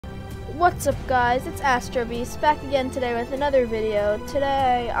What's up guys, it's AstroBeast back again today with another video.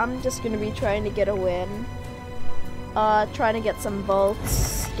 Today I'm just going to be trying to get a win. Trying to get some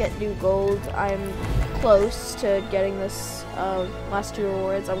vaults, get new gold. I'm close to getting this last two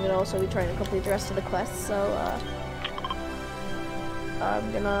rewards. I'm going to also be trying to complete the rest of the quests, so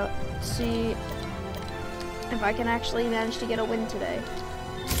I'm going to see if I can actually manage to get a win today.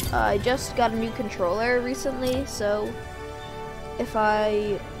 I just got a new controller recently, so if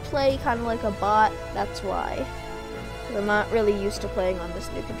I play kind of like a bot, that's why. I'm not really used to playing on this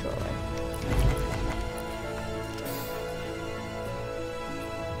new controller.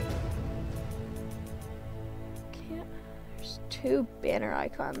 There's two banner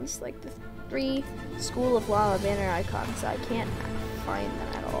icons, like the 3 School of Lava banner icons. I can't find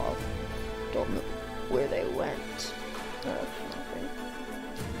them at all. Don't know where they went.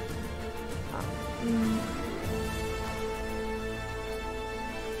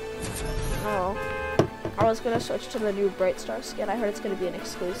 Oh, I was gonna switch to the new Bright Star skin. I heard it's gonna be an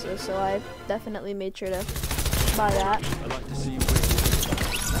exclusive, so I definitely made sure to buy that.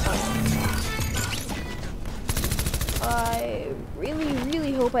 I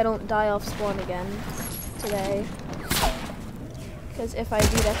really hope I don't die off spawn again today, because if I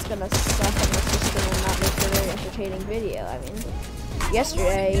do, that's gonna suck and my system will not make a very entertaining video. I mean,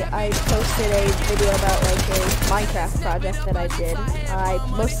 yesterday I posted a video about like a Minecraft project that I did. I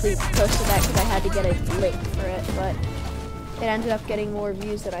mostly posted that because I had to get a link for it, but it ended up getting more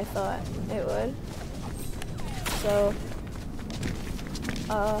views than I thought it would. So,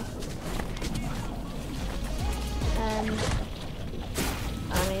 and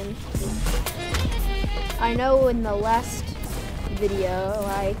I mean, I know in the last video,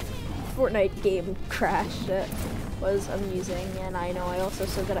 like, Fortnite game crashed. It was amusing, and I know I also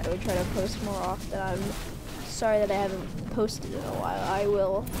said that I would try to post more often. I'm sorry that I haven't posted in a while. I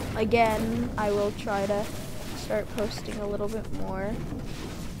will try to start posting a little bit more,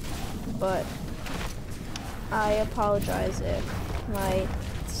 but I apologize if my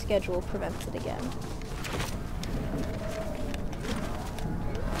schedule prevents it again.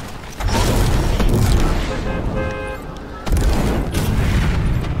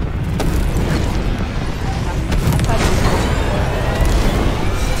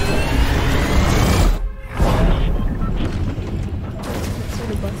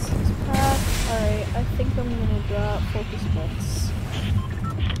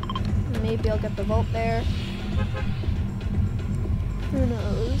 Maybe I'll get the vault there. Who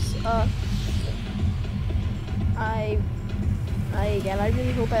knows? I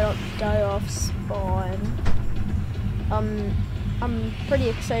really hope I don't die off spawn. I'm pretty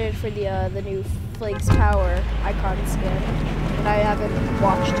excited for the new Flakes Tower icon skin, and I haven't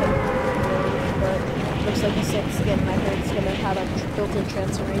watched it, but it looks like a sick skin. I heard it's gonna have a built-in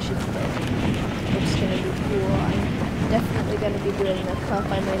transformation thing, which is gonna be cool. I'm definitely going to be doing the cup.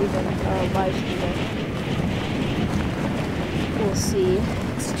 I might even live stream it. We'll see.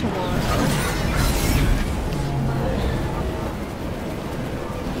 It's tomorrow.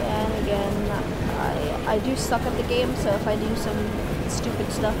 Yeah, and again, I do suck at the game, so if I do some stupid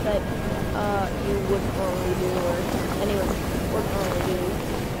stuff that you wouldn't normally do, or anyone wouldn't normally do,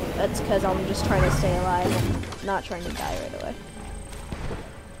 that's because I'm just trying to stay alive and not trying to die right away.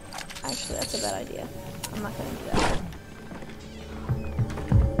 Actually, that's a bad idea. I'm not going to do that.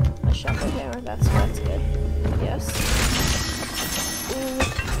 Shepherd hammer, that's good. Yes. Ooh.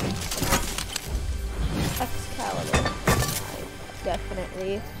 Excalibur. I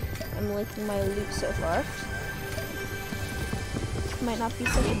definitely am liking my loot so far. Might not be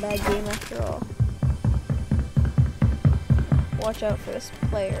such a bad game after all. Watch out for this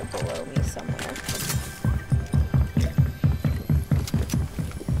player below me somewhere.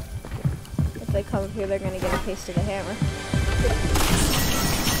 If they come up here, they're gonna get a taste of the hammer.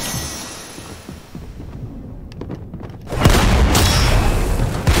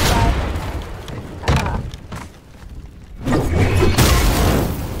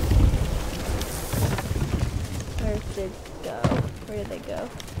 Where did they go?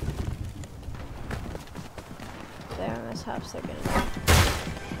 There in this house, they're gonna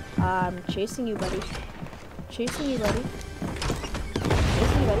go. I'm chasing you, buddy. Chasing you, buddy.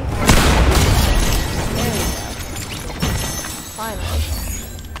 Chasing you, buddy. There we go. Finally.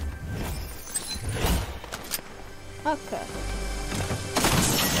 Okay.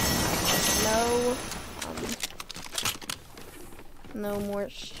 No more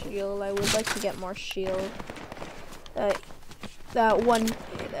shield. I would like to get more shield.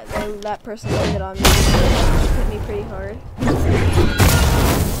 That person landed on me, hit me pretty hard.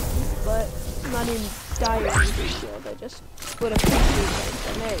 But I'm not in die or use a shield. I just would appreciate it.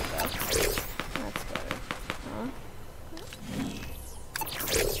 And there you go. That's better. Huh?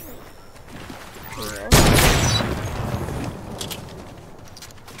 Cool.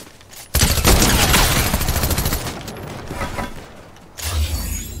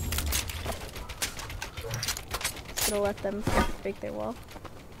 Just gonna let them break their wall.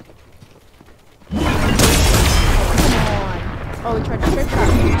 Oh, we tried to trick shot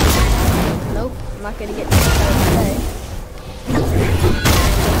me. Nope, I'm not gonna get trick shot today. I'm gonna go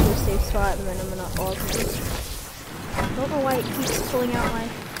to a safe spot and then I'm gonna augment. I don't know why it keeps pulling out my...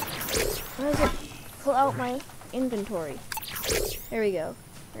 Why does it pull out my inventory? There we go.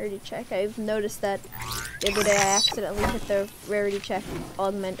 Rarity check. I've noticed that the other day I accidentally hit the rarity check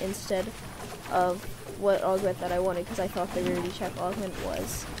augment instead of what augment that I wanted because I thought the rarity check augment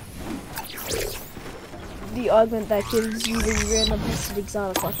was the augment that gives you the random hosted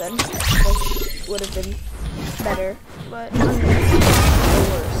exotic weapon, which would have been better, but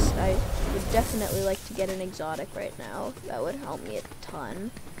worse. I would definitely like to get an exotic right now. That would help me a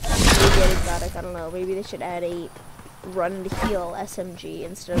ton. Maybe get exotic, I don't know, maybe they should add a run and heal SMG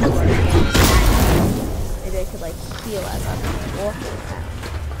instead of running games. Maybe I could like heal as I'm walking around.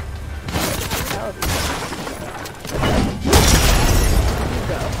 That would be fun. Here you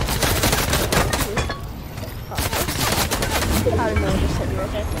go. How did no one just hit me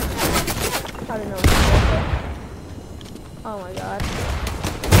right there? How did no one just hit me right there? Oh my god.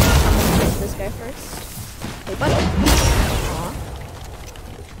 I'm gonna chase this guy first. Hey buddy! Aww.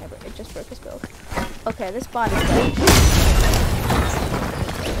 It just broke his build. Okay, this bot is dead.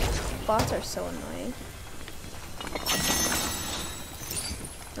 Bots are so annoying.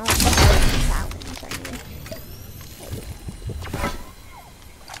 Don't challenge,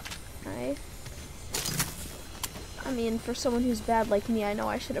 I mean, for someone who's bad like me, I know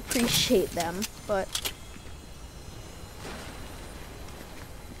I should appreciate them, but...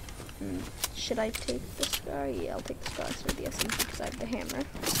 should I take the scar? Yeah, I'll take the scar instead of the SMG because I have the hammer.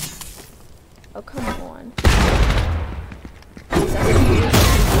 Oh, come on.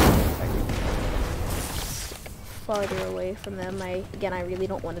 Farther away from them. Again, I really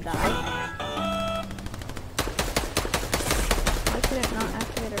don't want to die. Why could it not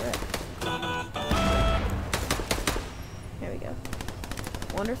activate a rip? There we go.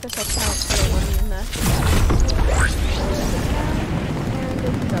 I wonder if this will count for the one in the... And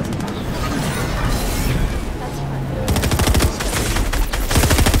it doesn't. That's fine.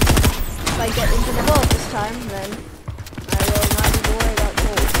 If I get into the vault this time, then I will not need to worry about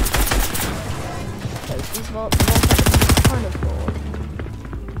gold. Because these vaults have a ton of gold.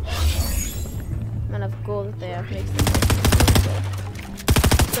 The amount of gold that they have makes them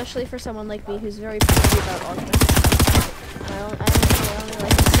expensive. Especially for someone like me who's very picky about augments. I only like to see augments.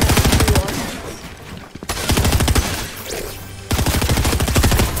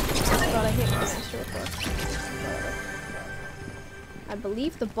 God, I hate my master with this. I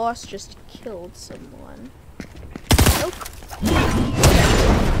believe the boss just killed someone. Nope.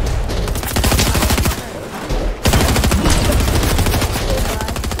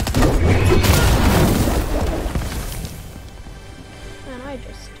 And I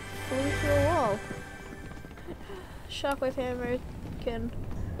just flew through a wall. Shockwave hammer can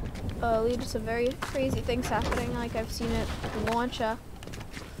lead to some very crazy things happening. Like I've seen it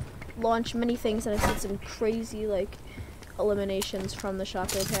launch many things, and I've seen some crazy like eliminations from the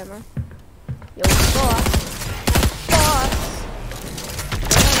shockwave hammer. Yo, boss,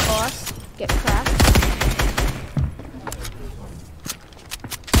 boss, get cracked.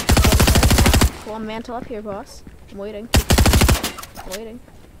 Come on, mantle up here, boss. I'm waiting. I'm waiting.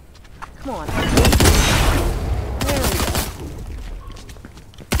 Come on. There we go.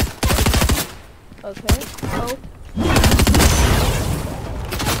 Okay. Oh.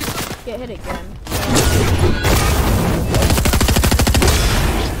 Get hit again.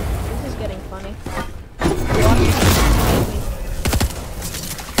 This is getting funny. I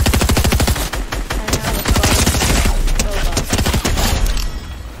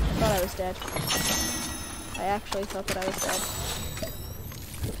thought I was dead. I actually thought that I was dead.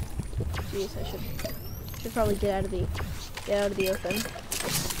 Jeez, I should probably get out of the open.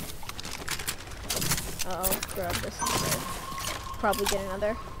 Uh-oh, grab this instead. Probably get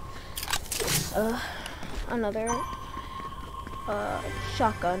another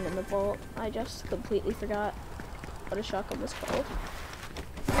shotgun in the vault. I just completely forgot what a shotgun was called.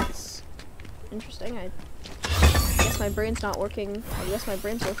 That's interesting. I guess my brain's not working. I guess my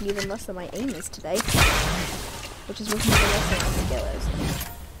brain's working even less than my aim is today. Which is working even less than my skill is.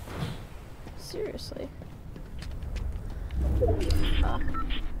 Seriously.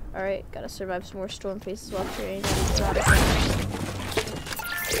 Alright, gotta survive some more storm faces while training.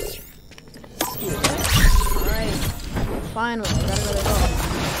 Alright, finally, got another goal.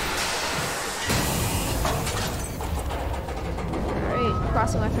 Alright,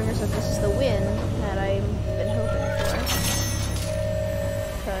 crossing my fingers that this is the win that I've been hoping for.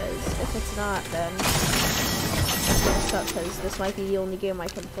 Because if it's not, then it's up, because this might be the only game I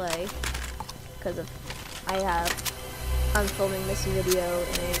can play. Because I'm filming this video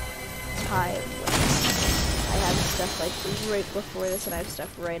in a time when I have stuff like right before this and I have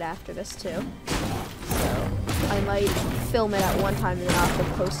stuff right after this too. So I might film it at one time and then I'll have to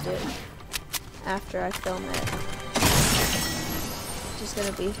post it after I film it. It's just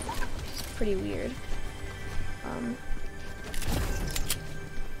gonna be pretty weird.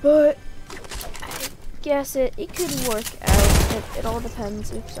 But I guess it could work out. It all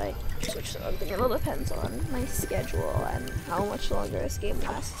depends. Oops, I switched something. It all depends on my schedule and how much longer this game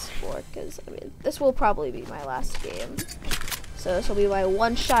lasts for. Because I mean, this will probably be my last game. So this will be my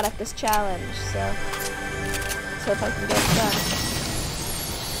one shot at this challenge. So let's hope I can get it done.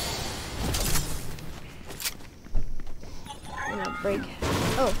 I'm gonna break.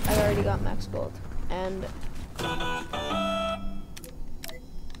 Oh, I already got max gold. And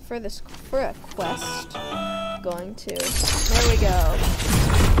for a quest, going to, there we go.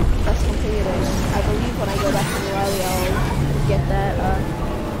 Quest completed. I believe when I go back to Riley, I'll get that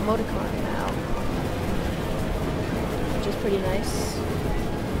emoticon now, which is pretty nice.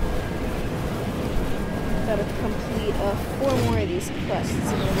 Gotta complete 4 more of these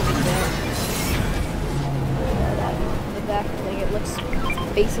quests in order to get the back bling. It looks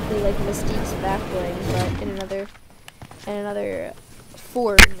basically like Mystique's back bling, but in another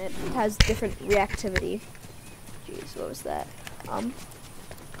form. It has different reactivity. Jeez, what was that?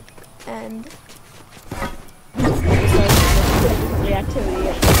 And different reactivity.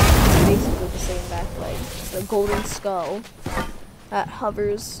 It's basically the same back leg. It's the golden skull that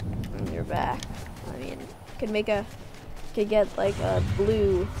hovers on your back. I mean, you could get like a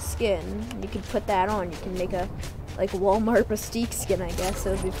blue skin. You could put that on. You can make a like Walmart Mystique skin, I guess. It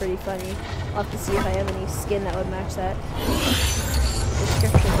would be pretty funny. I'll have to see if I have any skin that would match that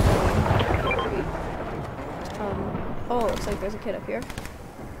description. Oh, looks like there's a kid up here.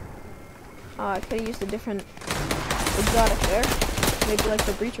 I could have used a different exotic there. Maybe like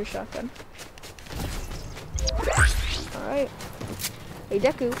the breacher shotgun. Alright. Hey,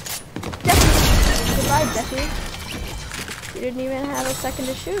 Deku. Deku! Goodbye, Deku. You didn't even have a second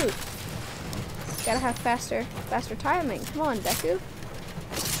to shoot. Gotta have faster timing. Come on, Deku.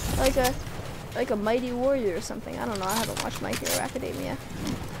 Like a mighty warrior or something. I don't know. I haven't watched My Hero Academia.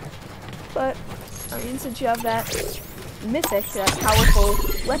 But I mean, since you have that mythic, that powerful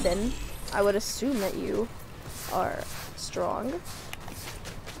weapon, I would assume that you are strong.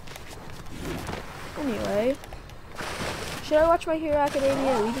 Anyway, should I watch My Hero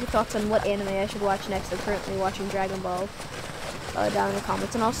Academia? Leave your thoughts on what anime I should watch next. I'm currently watching Dragon Ball. Down in the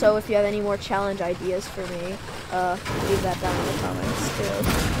comments, and also if you have any more challenge ideas for me, leave that down in the comments too.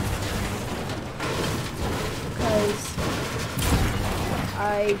 Because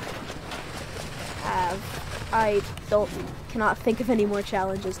I cannot think of any more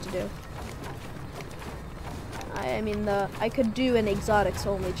challenges to do. I mean, I could do an exotics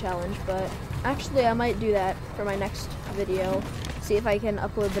only challenge, but actually I might do that for my next video. See if I can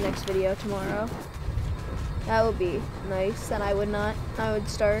upload the next video tomorrow. That would be nice, and I would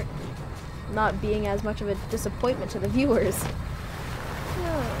start not being as much of a disappointment to the viewers.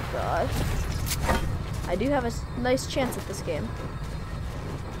 Oh god. I do have a nice chance at this game.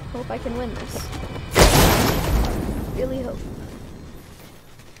 Hope I can win this. Really hope.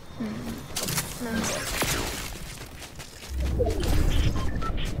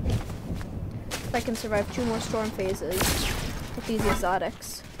 If I can survive 2 more storm phases with these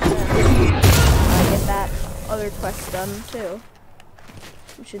exotics, then I get that other quest done too,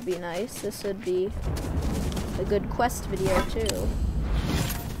 which should be nice. This would be a good quest video too.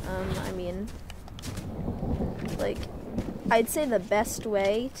 I mean, like, I'd say the best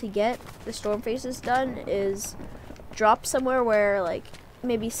way to get the storm phases done is drop somewhere where, like,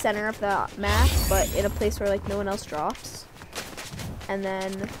 maybe center up the map, but in a place where like no one else drops, and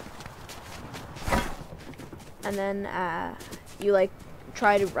then you like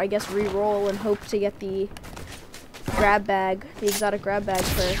try to, I guess, re-roll and hope to get the grab bag, the exotic grab bag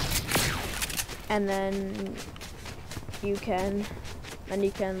first, and then you can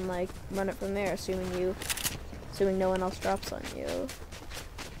like run it from there, assuming no one else drops on you.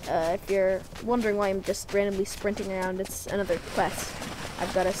 If you're wondering why I'm just randomly sprinting around, it's another quest.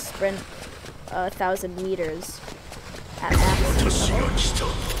 I've got to sprint 1,000 meters at max.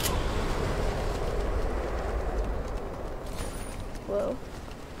 Whoa.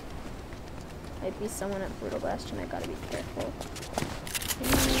 Might be someone at Brutal Bastion. I gotta be careful.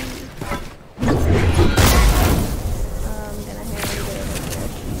 I'm gonna hand it over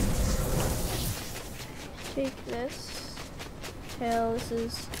here. Take this. Hell, this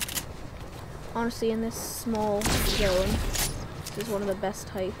is honestly in this small zone. This is one of the best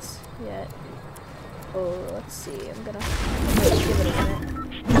heights yet. Oh, let's see. I'm gonna give it a minute.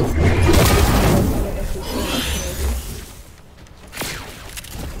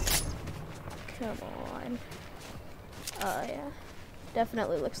 Come on. Oh yeah.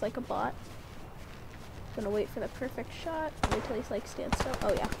 Definitely looks like a bot. Gonna wait for the perfect shot. Wait till he's like stands still.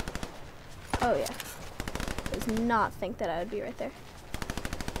 Oh yeah. Oh yeah. Does not think that I would be right there.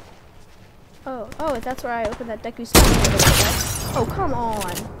 Oh, that's where I opened that Deku smash. Oh, come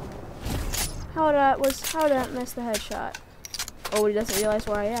on. How did I miss the headshot? Oh, he doesn't realize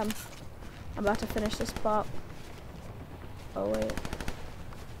where I am. I'm about to finish this bop. Oh wait.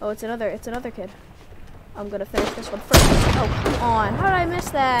 Oh, it's another kid. I'm gonna finish this one first. Oh, come on. How did I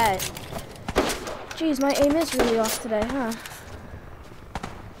miss that? Jeez, my aim is really off today, huh?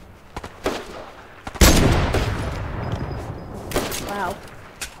 Wow.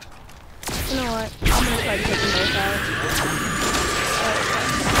 You know what? I'm gonna try to take them both out.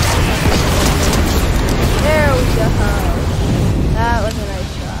 There we go. That was a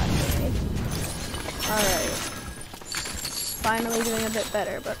nice shot. Alright. Finally doing a bit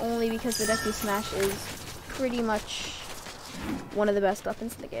better, but only because the Deku Smash is pretty much one of the best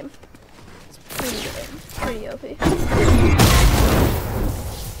weapons in the game. It's pretty good. Pretty OP.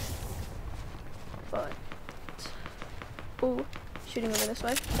 But... ooh. Shooting over this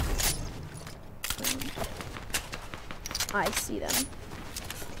way. I see them.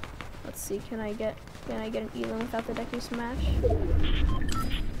 Let's see, can I get an Elin without the Deku Smash?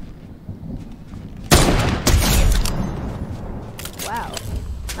 Wow.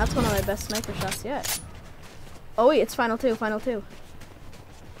 That's one of my best sniper shots yet. Oh wait, it's final two. Gonna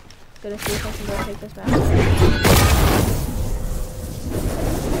see if I can go take this back.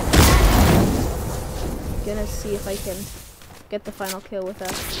 Gonna see if I can get the final kill with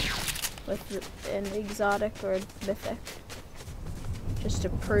an exotic or mythic, just to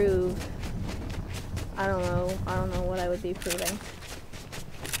prove. I don't know what I would be proving.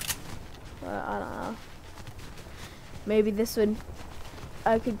 I don't know. Maybe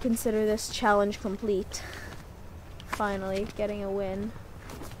I could consider this challenge complete. Finally getting a win.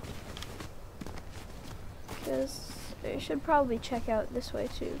 Because I should probably check out this way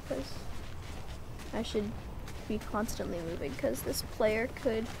too, because I should be constantly moving, because this player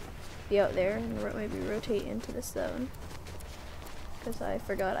could be out there and maybe rotate into this zone. Because I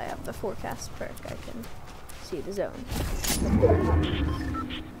forgot I have the forecast perk. I can see the zone.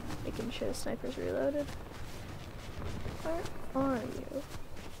 Making sure the sniper's reloaded. Where are you,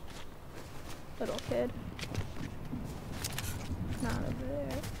 little kid? Not over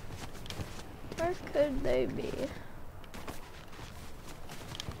there. Where could they be?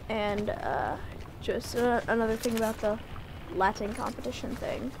 And just another thing about the Latin competition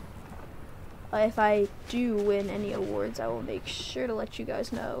thing. If I do win any awards, I will make sure to let you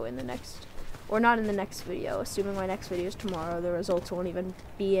guys know in the next, or not in the next video, assuming my next video is tomorrow. The results won't even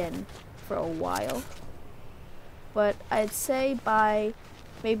be in for a while. But I'd say by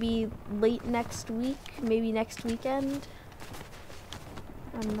maybe late next week, maybe next weekend.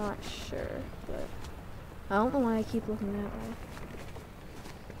 I'm not sure, but I don't know why I keep looking that way.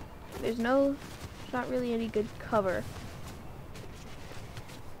 There's not really any good cover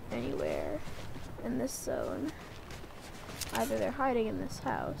anywhere in this zone. Either they're hiding in this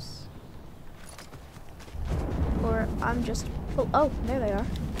house, or I'm just, oh, there they are.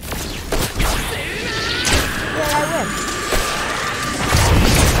 Yeah, I win.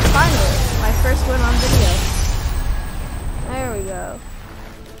 Finally, my first win on video. There we go.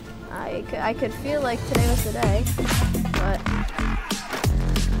 I could feel like today was the day, but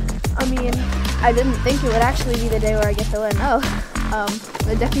I mean, I didn't think it would actually be the day where I get the win. Oh,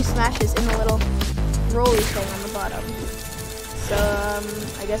 the Deku Smash is in the little rolly thing on the bottom. So,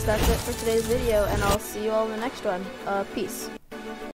 I guess that's it for today's video, and I'll see you all in the next one. Peace.